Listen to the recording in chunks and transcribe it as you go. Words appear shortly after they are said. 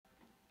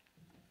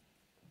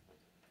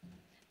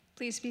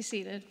Please be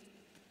seated.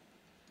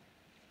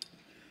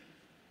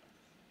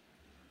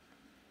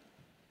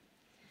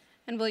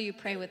 And will you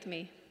pray with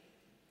me?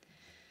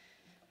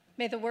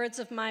 May the words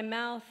of my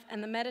mouth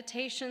and the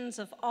meditations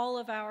of all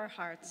of our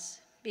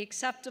hearts be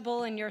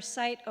acceptable in your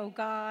sight, O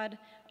God,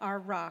 our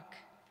rock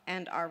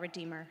and our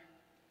Redeemer.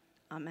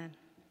 Amen.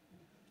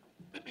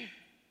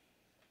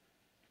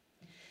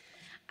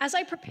 As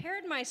I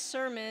prepared my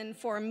sermon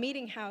for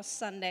Meeting House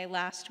Sunday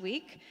last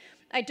week,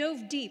 I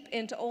dove deep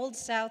into Old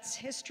South's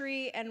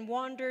history and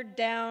wandered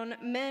down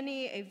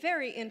many a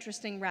very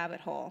interesting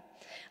rabbit hole.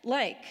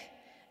 Like,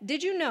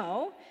 did you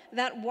know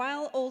that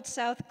while Old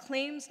South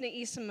claims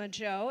Neesima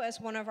Joe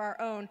as one of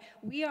our own,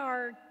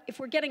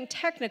 if we're getting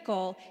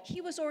technical, he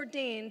was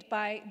ordained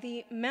by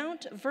the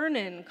Mount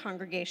Vernon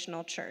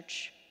Congregational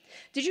Church.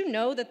 Did you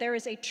know that there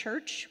is a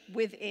church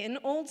within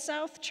Old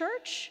South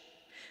Church?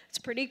 It's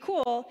pretty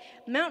cool.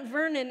 Mount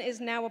Vernon is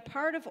now a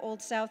part of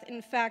Old South.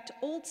 In fact,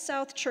 Old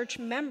South Church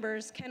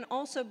members can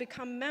also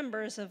become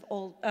members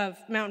of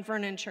Mount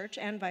Vernon Church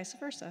and vice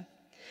versa.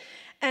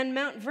 And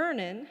Mount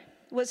Vernon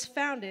was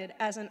founded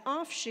as an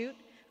offshoot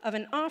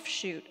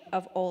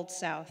of Old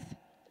South,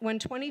 when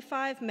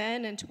 25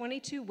 men and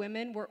 22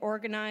 women were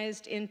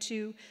organized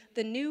into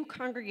the new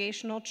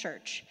Congregational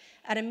Church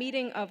at a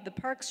meeting of the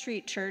Park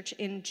Street Church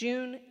in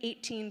June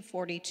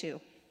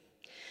 1842.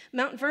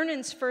 Mount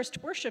Vernon's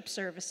first worship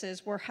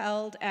services were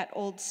held at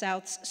Old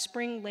South's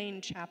Spring Lane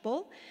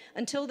Chapel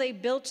until they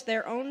built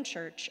their own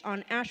church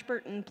on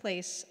Ashburton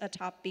Place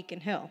atop Beacon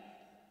Hill.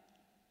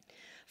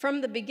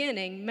 From the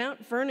beginning,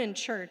 Mount Vernon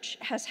Church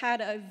has had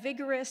a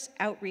vigorous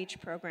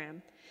outreach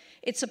program.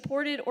 It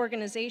supported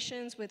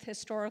organizations with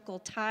historical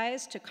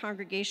ties to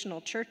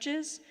congregational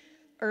churches,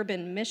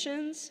 urban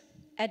missions,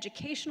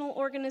 educational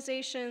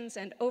organizations,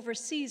 and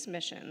overseas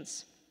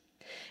missions.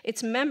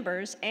 Its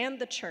members and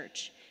the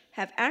church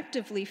have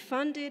actively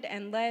funded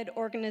and led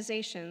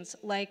organizations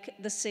like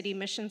the City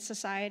Mission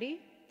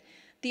Society,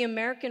 the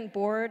American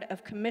Board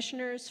of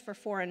Commissioners for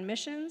Foreign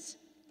Missions,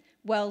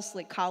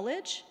 Wellesley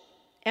College,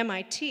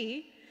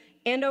 MIT,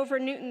 Andover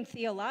Newton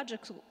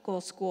Theological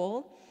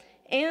School,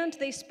 and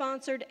they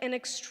sponsored an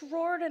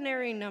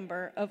extraordinary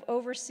number of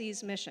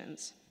overseas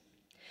missions.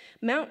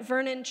 Mount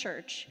Vernon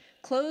Church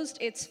closed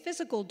its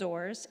physical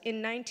doors in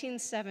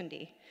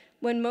 1970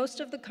 when most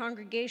of the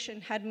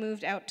congregation had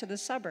moved out to the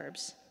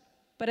suburbs.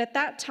 But at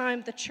that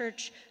time, the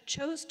church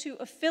chose to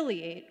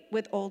affiliate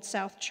with Old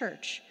South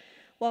Church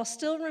while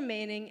still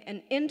remaining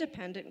an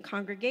independent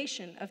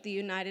congregation of the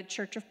United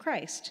Church of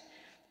Christ,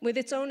 with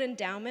its own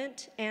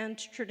endowment and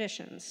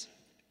traditions.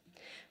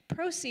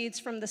 Proceeds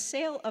from the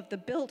sale of the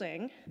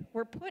building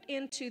were put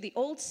into the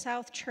Old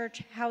South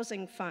Church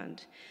Housing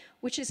Fund,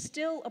 which is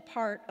still a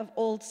part of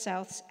Old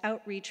South's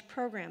outreach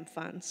program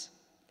funds.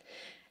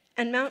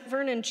 And Mount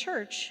Vernon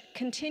Church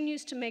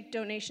continues to make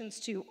donations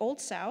to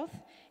Old South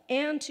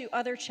and to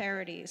other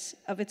charities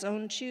of its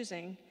own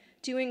choosing,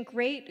 doing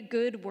great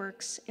good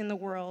works in the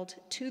world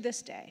to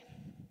this day.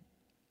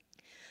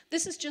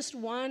 This is just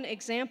one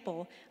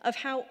example of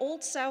how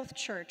Old South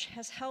Church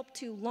has helped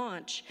to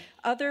launch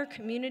other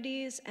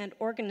communities and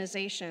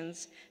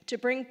organizations to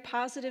bring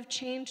positive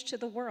change to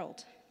the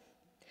world.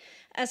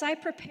 As I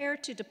prepare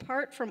to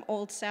depart from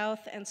Old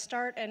South and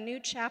start a new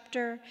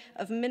chapter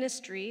of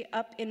ministry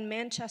up in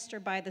Manchester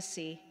by the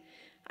Sea,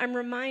 I'm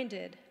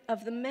reminded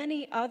of the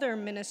many other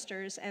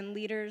ministers and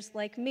leaders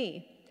like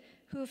me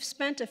who've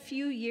spent a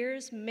few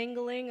years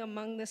mingling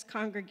among this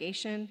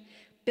congregation,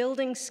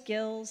 building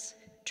skills,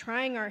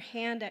 trying our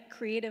hand at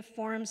creative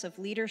forms of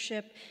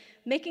leadership,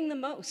 making the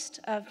most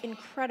of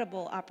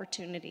incredible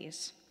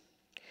opportunities.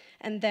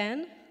 And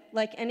then,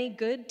 like any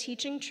good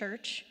teaching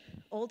church,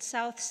 Old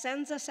South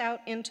sends us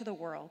out into the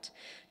world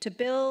to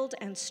build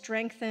and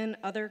strengthen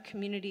other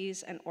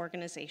communities and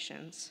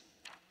organizations.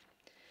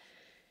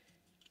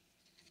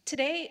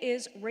 Today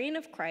is Reign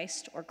of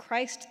Christ, or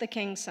Christ the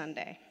King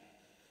Sunday.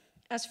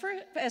 As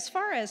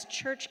far as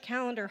church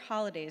calendar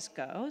holidays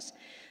goes,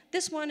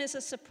 this one is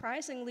a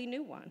surprisingly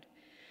new one.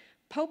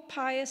 Pope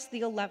Pius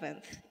XI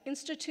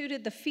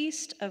instituted the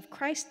Feast of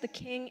Christ the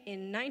King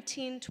in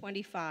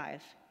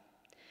 1925.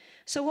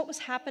 So what was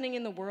happening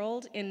in the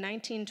world in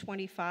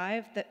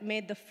 1925 that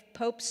made the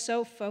Pope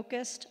so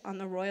focused on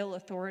the royal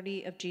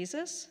authority of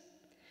Jesus?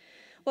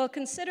 Well,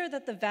 consider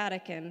that the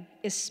Vatican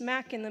is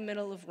smack in the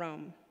middle of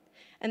Rome,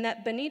 and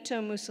that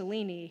Benito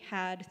Mussolini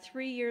had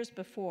 3 years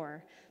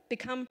before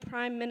become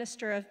Prime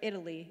Minister of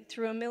Italy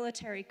through a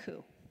military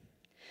coup.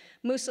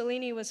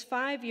 Mussolini was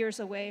 5 years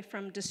away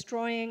from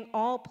destroying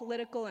all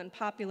political and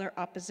popular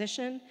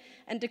opposition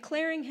and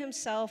declaring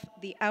himself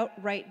the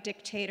outright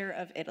dictator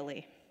of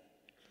Italy.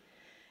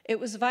 It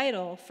was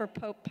vital for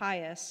Pope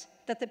Pius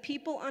that the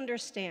people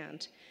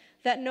understand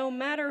that no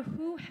matter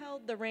who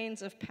held the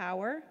reins of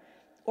power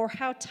or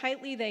how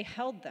tightly they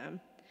held them,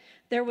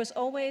 there was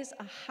always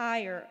a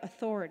higher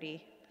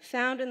authority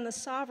found in the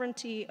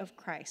sovereignty of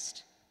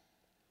Christ.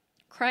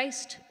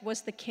 Christ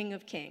was the King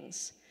of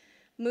Kings.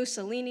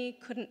 Mussolini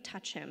couldn't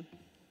touch him.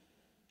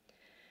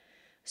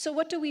 So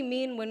what do we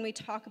mean when we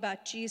talk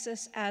about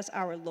Jesus as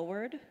our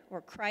Lord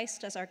or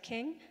Christ as our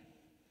King?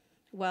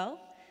 Well,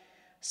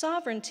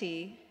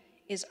 sovereignty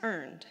is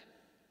earned.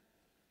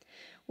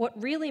 What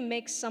really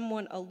makes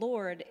someone a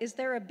lord is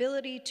their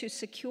ability to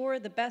secure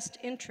the best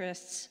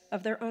interests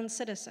of their own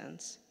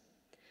citizens.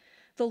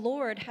 The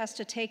Lord has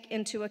to take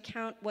into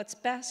account what's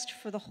best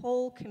for the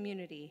whole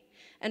community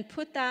and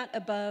put that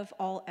above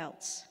all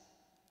else.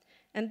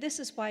 And this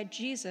is why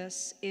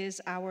Jesus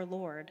is our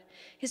Lord.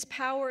 His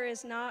power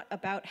is not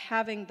about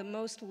having the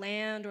most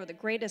land or the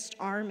greatest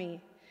army.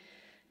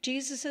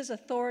 Jesus'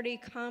 authority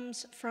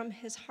comes from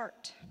his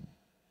heart.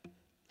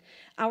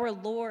 Our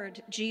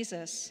Lord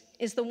Jesus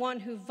is the one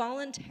who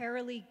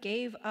voluntarily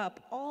gave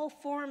up all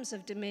forms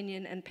of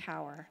dominion and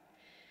power,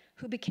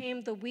 who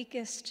became the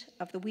weakest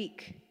of the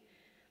weak,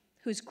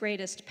 whose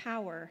greatest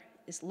power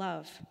is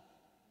love.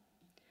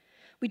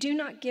 We do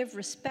not give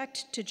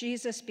respect to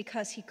Jesus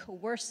because he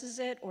coerces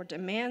it or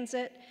demands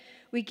it.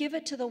 We give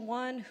it to the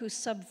one who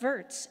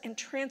subverts and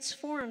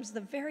transforms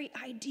the very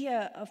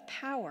idea of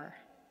power,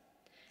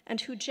 and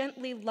who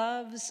gently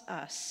loves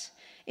us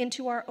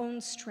into our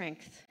own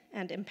strength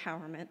and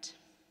empowerment.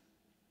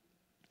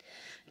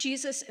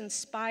 Jesus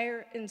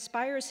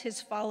inspires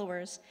his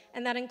followers,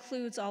 and that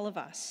includes all of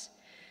us,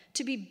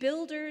 to be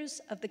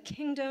builders of the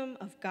kingdom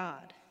of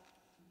God.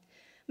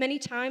 Many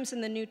times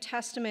in the New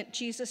Testament,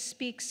 Jesus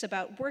speaks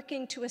about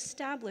working to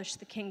establish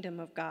the kingdom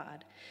of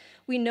God.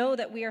 We know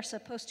that we are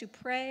supposed to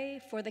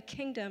pray for the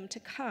kingdom to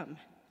come,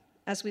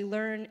 as we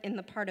learn in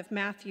the part of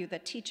Matthew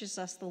that teaches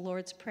us the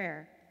Lord's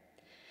Prayer.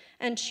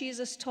 And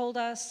Jesus told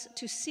us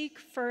to seek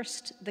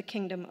first the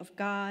kingdom of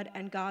God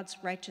and God's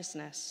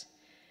righteousness.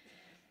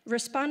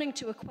 Responding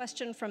to a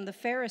question from the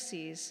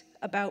Pharisees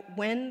about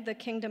when the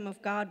kingdom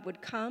of God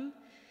would come,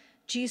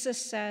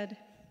 Jesus said,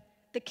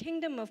 "The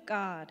kingdom of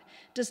God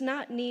does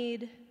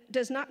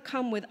not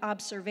come with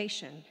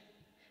observation,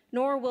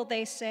 nor will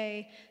they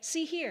say,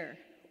 'See here,'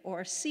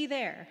 or 'See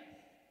there.'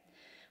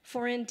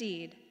 For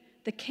indeed,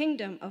 the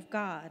kingdom of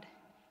God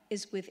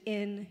is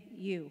within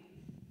you."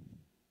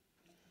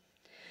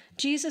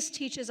 Jesus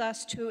teaches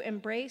us to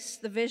embrace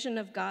the vision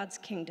of God's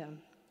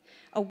kingdom,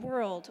 a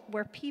world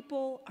where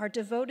people are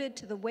devoted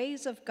to the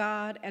ways of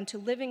God and to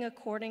living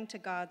according to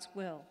God's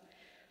will,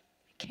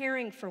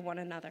 caring for one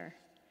another,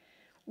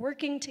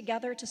 working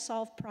together to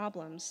solve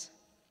problems,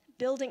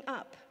 building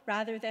up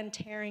rather than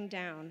tearing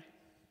down.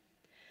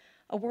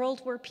 A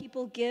world where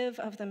people give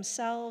of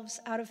themselves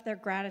out of their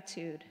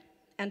gratitude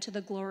and to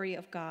the glory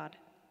of God.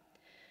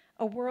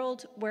 A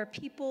world where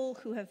people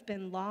who have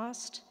been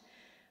lost,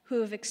 who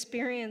have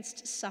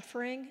experienced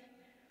suffering,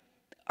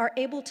 are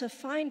able to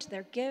find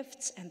their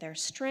gifts and their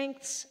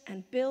strengths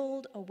and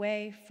build a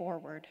way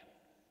forward.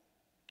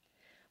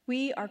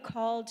 We are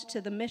called to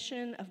the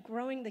mission of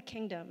growing the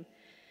kingdom,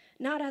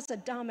 not as a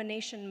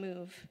domination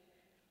move,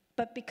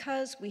 but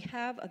because we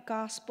have a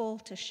gospel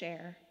to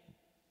share,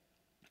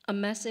 a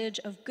message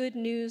of good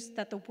news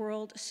that the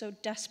world so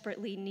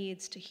desperately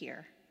needs to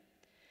hear.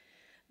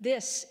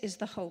 This is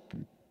the hope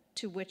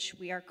to which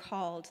we are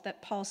called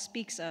that Paul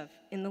speaks of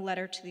in the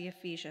letter to the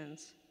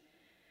Ephesians.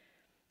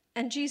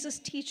 And Jesus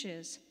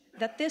teaches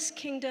that this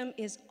kingdom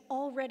is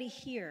already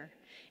here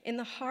in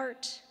the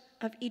heart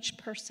of each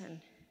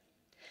person,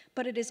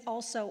 but it is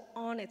also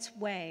on its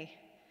way,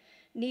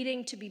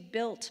 needing to be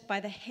built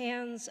by the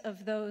hands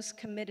of those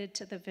committed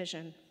to the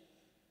vision.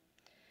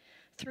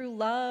 Through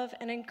love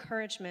and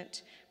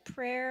encouragement,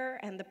 prayer,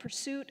 and the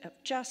pursuit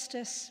of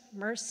justice,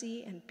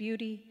 mercy, and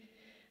beauty,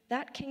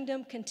 that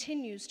kingdom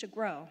continues to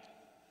grow.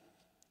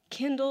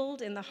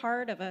 Kindled in the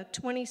heart of a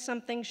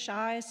 20-something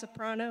shy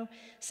soprano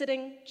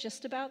sitting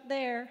just about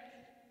there,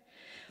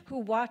 who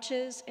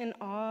watches in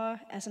awe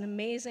as an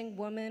amazing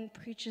woman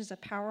preaches a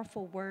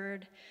powerful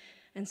word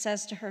and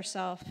says to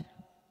herself,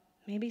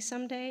 "Maybe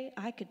someday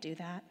I could do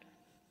that."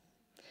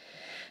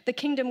 The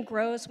kingdom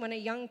grows when a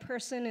young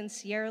person in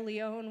Sierra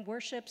Leone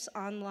worships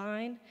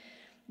online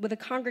with a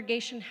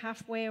congregation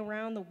halfway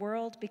around the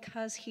world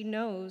because he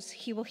knows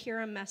he will hear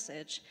a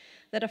message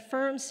that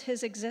affirms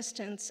his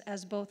existence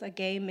as both a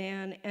gay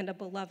man and a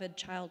beloved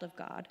child of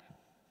God.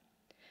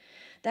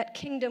 That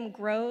kingdom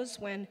grows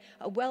when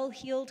a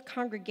well-heeled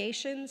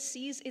congregation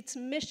sees its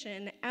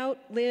mission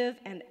outlive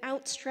and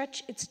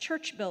outstretch its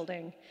church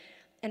building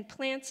and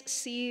plants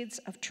seeds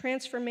of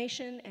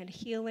transformation and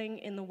healing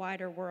in the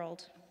wider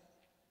world.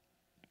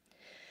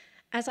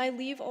 As I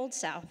leave Old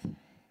South,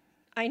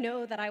 I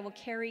know that I will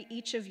carry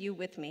each of you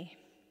with me,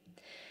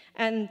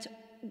 and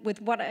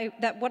with what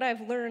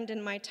I've learned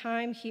in my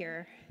time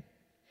here,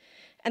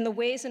 and the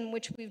ways in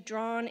which we've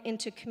drawn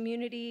into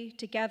community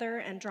together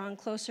and drawn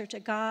closer to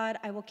God,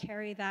 I will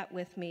carry that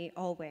with me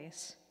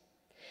always.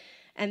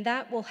 And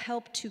that will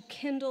help to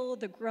kindle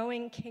the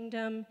growing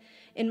kingdom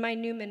in my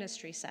new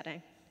ministry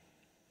setting.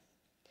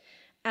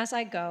 As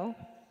I go,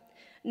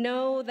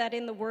 know that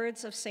in the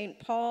words of St.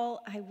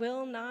 Paul, I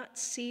will not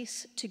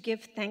cease to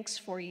give thanks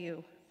for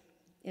you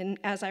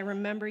as I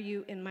remember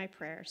you in my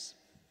prayers.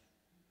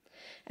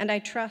 And I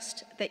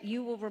trust that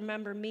you will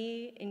remember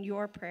me in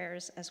your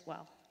prayers as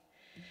well,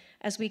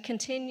 as we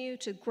continue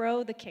to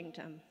grow the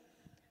kingdom,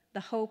 the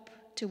hope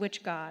to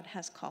which God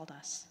has called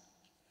us.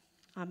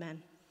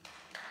 Amen.